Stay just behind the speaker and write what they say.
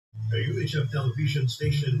a UHF television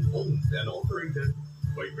station owned and operated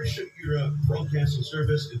by Christian Era Broadcasting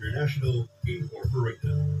Service International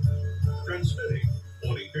Incorporated. Transmitting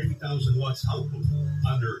on a 30,000 watts output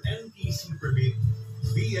under NTC permit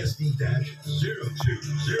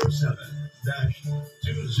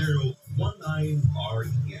BSD-0207-2019 REN.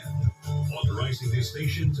 Authorizing this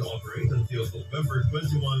station to operate until November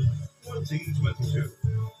 21, 2022.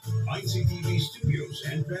 ICTV studios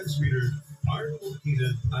and transmitter are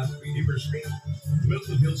located at Redeemer Street,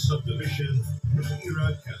 Milton Hills Subdivision, New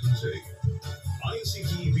Era, Quezon City.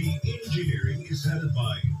 ICTV Engineering is headed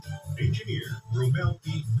by Engineer Romel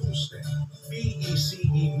P. Buste, PECE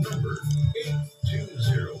number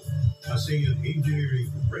 820, ASEAN Engineering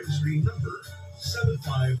Registry number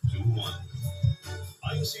 7521.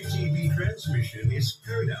 ICTV transmission is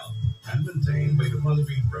carried out and maintained by the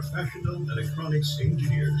following professional electronics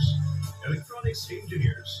engineers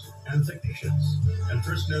and technicians, and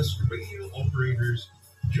first-class radio operators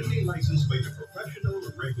duly licensed by the Professional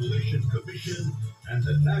Regulation Commission and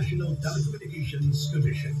the National Telecommunications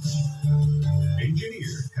Commission.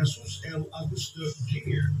 Engineer Jesus L. Augusto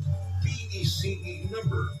Jr., PECE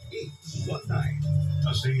number 819,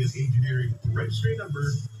 ASEAN Engineering Registry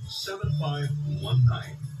number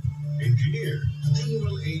 7519. Engineer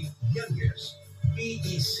General A. Yanez,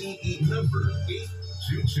 PECE number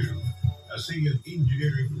 822, ASEAN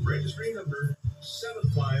Engineering Registry number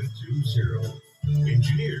 7520.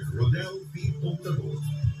 Engineer Rodel P. Octavo,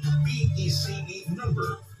 PECE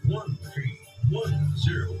number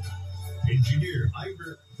 1310. Engineer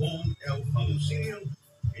Iver Von L. Palucinio,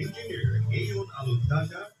 Engineer Ayon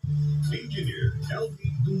Alundaga, Engineer L.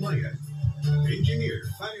 P. Dumayan, Engineer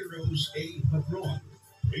Fanny Rose A. Patron,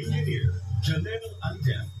 Engineer Janelle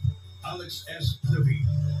Antem, Alex S. David,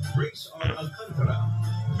 Grace R. Alcantara,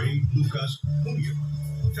 May Lucas Junio,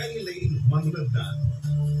 Fanny Lane Manulabdan,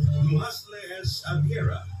 Luhasle S.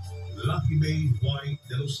 Aviera, Lucky May Y.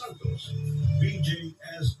 De Los Santos, BJ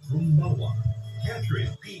S. Rumbawa,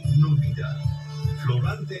 Catherine P. Novida,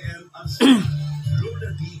 Florante M. Ansa,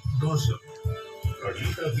 Lola D. Gozo,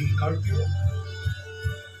 Carlita V. Carpio.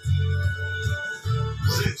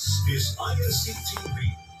 This is ISCTV,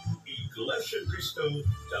 Iglesia Cristo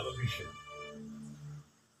Television.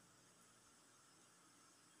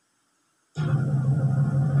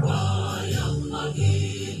 Bayang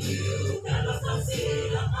magiliw, pero sa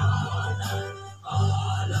silakanan,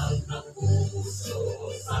 alam ng puso,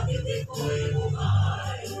 sa titik ko'y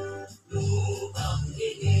bumay. Lupang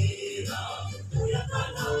hinirang, tuyak ka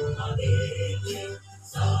ng magiging,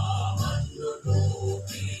 sa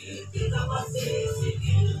manlulupi, di ka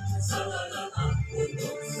masisigil, sa lalang at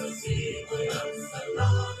bundok, sa simoy at sa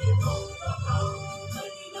langit mong bakaw,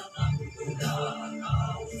 maninang ang tula at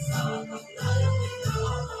awit sa kaklayang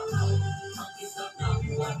pinakaw, ang isang ng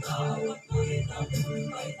wataw at mo'y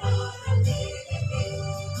tabumpay na nagiging,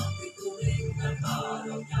 ang bituin at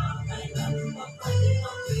araw niya kailan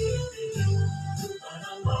pagpalimakin.